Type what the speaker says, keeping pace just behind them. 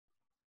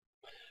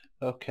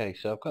Okay,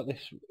 so I've got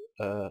this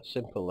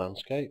simple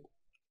landscape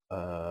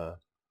and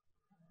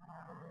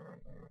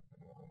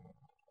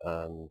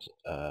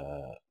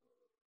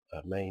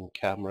a main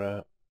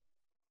camera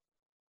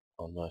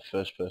on my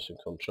first person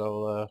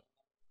controller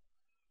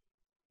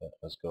that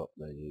has got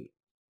the,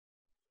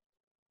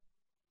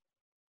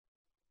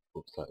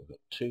 looks like we've got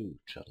three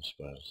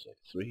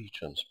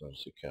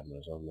transparency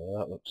cameras on there.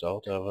 That looks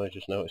odd, have I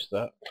just noticed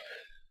that?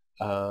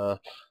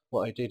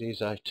 What I did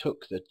is I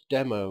took the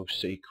demo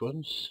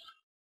sequence,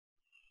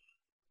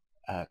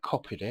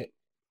 copied it,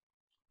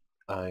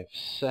 I've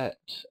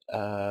set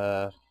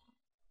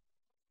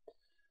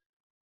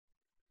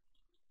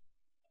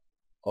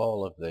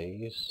all of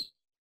these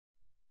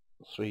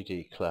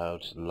 3D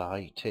clouds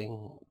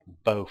lighting,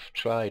 both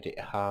tried it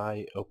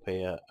high up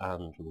here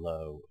and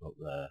low up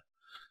there,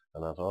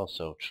 and I've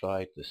also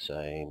tried the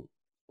same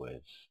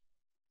with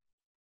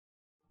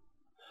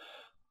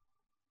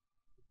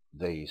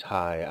these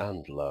high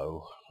and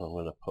low. I'm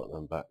going to put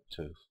them back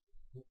to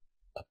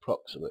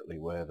approximately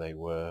where they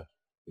were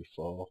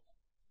before.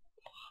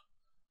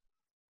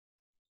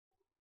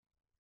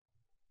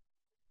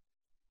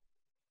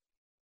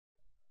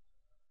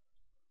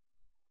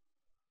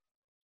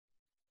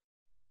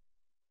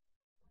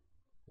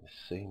 This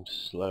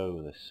seems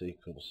slow, this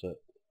sequencer.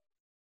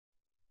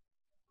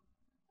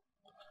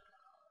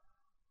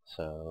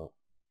 So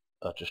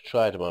I just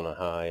tried them on a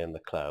high and the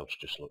clouds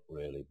just look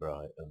really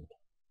bright and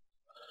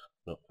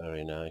not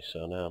very nice.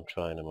 So now I'm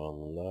trying them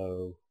on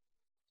low.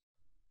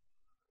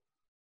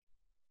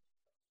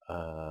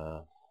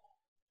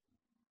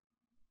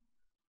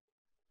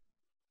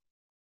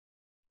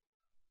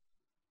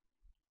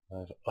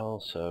 I've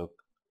also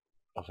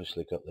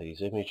obviously got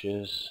these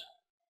images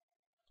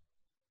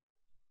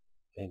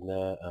in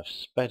there. I've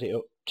sped it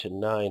up to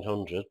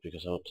 900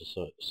 because I want to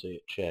see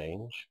it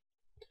change,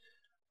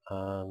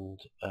 and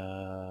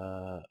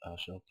I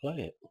shall play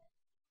it.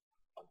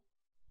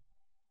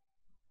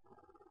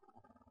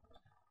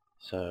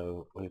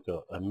 So we've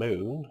got a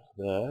moon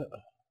there,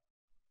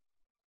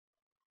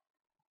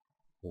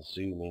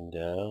 zooming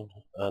down,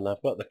 and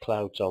I've got the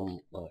clouds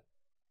on like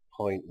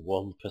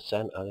 0.1%.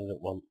 I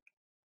didn't want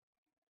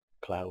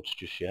clouds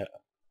just yet,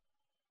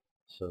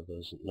 so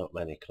there's not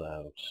many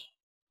clouds.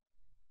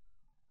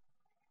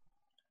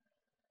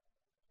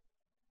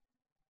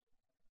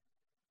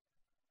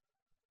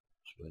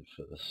 Just wait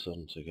for the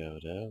sun to go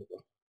down.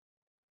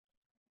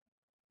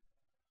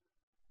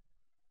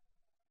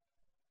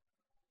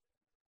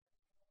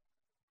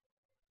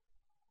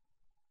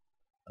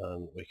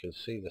 And we can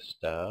see the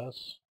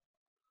stars.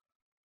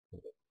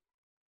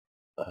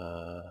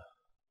 I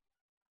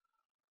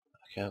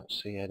can't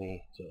see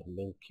any sort of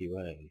Milky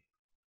Way,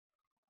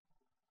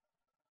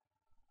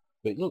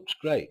 but it looks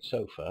great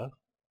so far.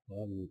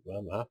 I'm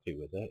happy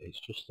with it. It's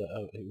just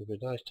that it would be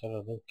nice to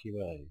have a Milky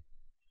Way.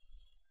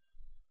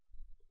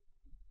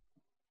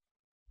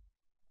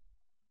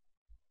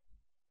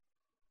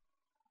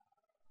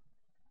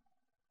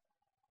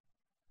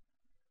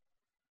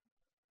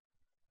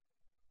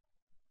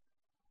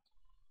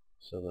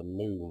 So the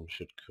moon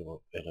should come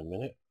up in a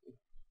minute.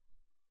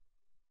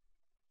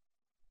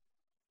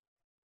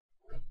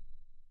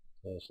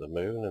 There's the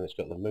moon, and it's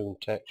got the moon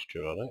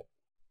texture on it.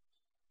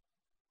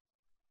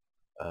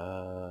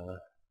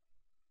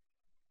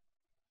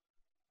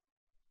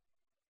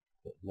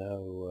 But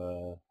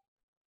no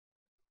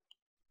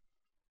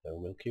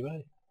Milky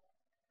Way.